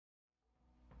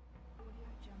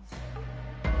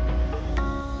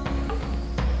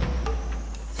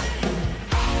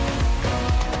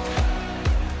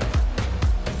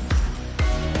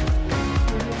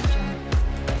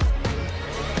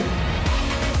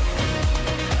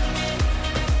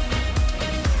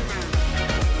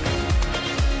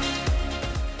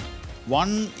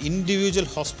one individual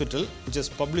hospital which has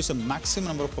published a maximum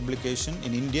number of publication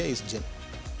in India is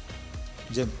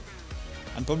GEM,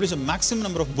 and published a maximum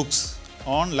number of books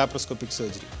on laparoscopic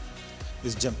surgery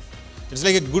is GEM. It's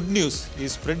like a good news. He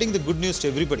is spreading the good news to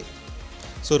everybody.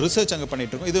 So research அங்கே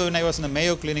பண்ணிட்டு இருக்கோம். இது when I was in the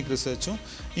Mayo Clinic researchum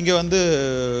இங்கே வந்து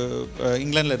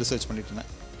இங்கிலாந்தில் research பண்ணிட்டு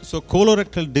இருந்தேன். So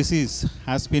colorectal disease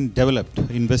has been developed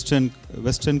in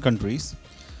Western countries,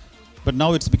 but now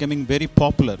it's becoming very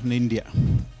popular in India.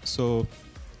 So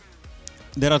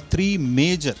there are three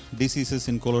major diseases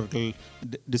in colorectal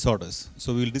disorders. So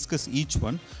we will discuss each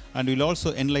one, and we will also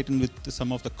enlighten with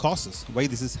some of the causes why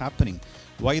this is happening,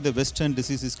 why the Western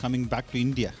disease is coming back to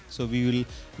India. So we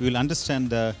will understand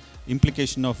the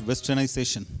implication of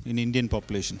Westernization in Indian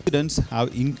population. Incidents have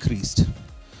increased.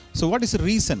 So what is the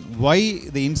reason why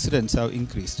the incidents have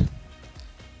increased?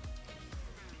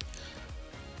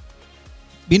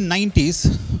 In 90s,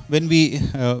 when we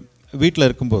வீட்டில்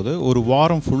இருக்கும்போது ஒரு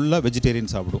வாரம் ஃபுல்லாக vegetarian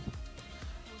சாப்பிடுவோம்.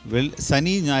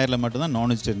 சனி ஞாயிறில் மட்டும்தான்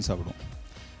நான் vegetarian சாப்பிடுவோம்.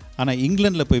 ஆனால்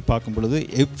இங்கிலாண்டில் போய் பார்க்கும் பொழுது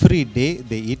எவ்ரி டே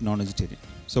தே ஈட் நான் vegetarian.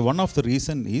 So one of the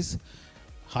reason is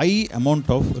high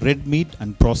amount of red meat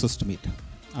and processed meet.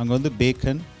 அங்கே வந்து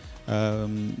பேக்கன்,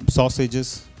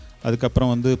 சாசேஜஸ்,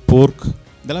 அதுக்கப்புறம் வந்து போர்க்,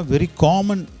 இதெல்லாம் very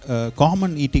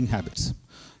common eating habits.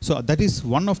 So that is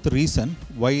one of the reason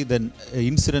why the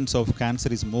incidence of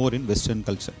cancer is more in western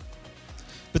culture.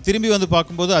 இப்போ திரும்பி வந்து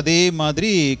பார்க்கும்போது அதே மாதிரி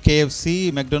கேஎஃப்சி,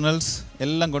 மெக்டொனால்ட்ஸ்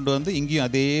எல்லாம் கொண்டு வந்து இங்கேயும்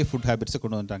அதே ஃபுட் ஹேபிட்ஸை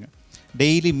கொண்டு வந்துட்டாங்க.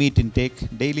 Daily meet intake,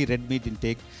 daily red meat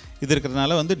intake இது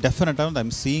இருக்கிறதுனால வந்து டெஃபினட்டாக வந்து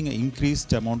I'm seeing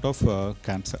increased amount of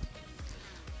cancer.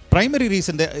 Primary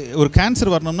reason ஒரு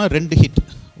கேன்சர் வரணும்னா ரெண்டு hit.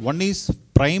 One is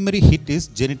primary hit is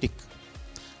genetic.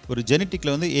 ஒரு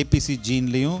ஜெனட்டிக்கில் வந்து ABC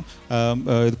ஜீன்லேயும்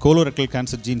colorectal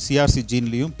cancer gene CRC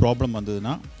ஜீன்லேயும் problem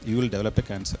வந்ததுன்னா you will develop a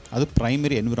cancer. அது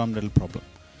primary environmental problem.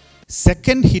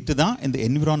 Second hit தான் இந்த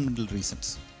environmental reasons.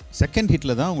 Second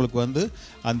ஹிட்டில் தான் உங்களுக்கு வந்து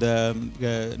அந்த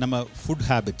நம்ம food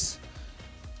habits,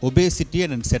 obesity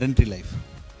and sedentary life,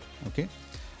 okay,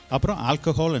 அப்புறம்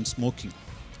alcohol and smoking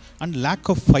and lack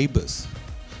of fibres.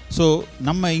 So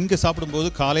நம்ம இங்கே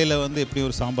சாப்பிடும்போது காலையில் வந்து எப்படி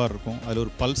ஒரு சாம்பார் இருக்கும், அதில்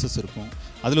ஒரு பல்சஸ் இருக்கும்,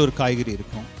 அதில் ஒரு காய்கறி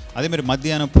இருக்கும், அதேமாதிரி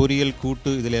மத்தியானம் பொரியல்,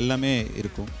 கூட்டு இதில் எல்லாமே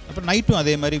இருக்கும். அப்புறம் நைட்டும்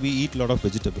அதே மாதிரி we eat lot of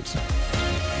vegetables.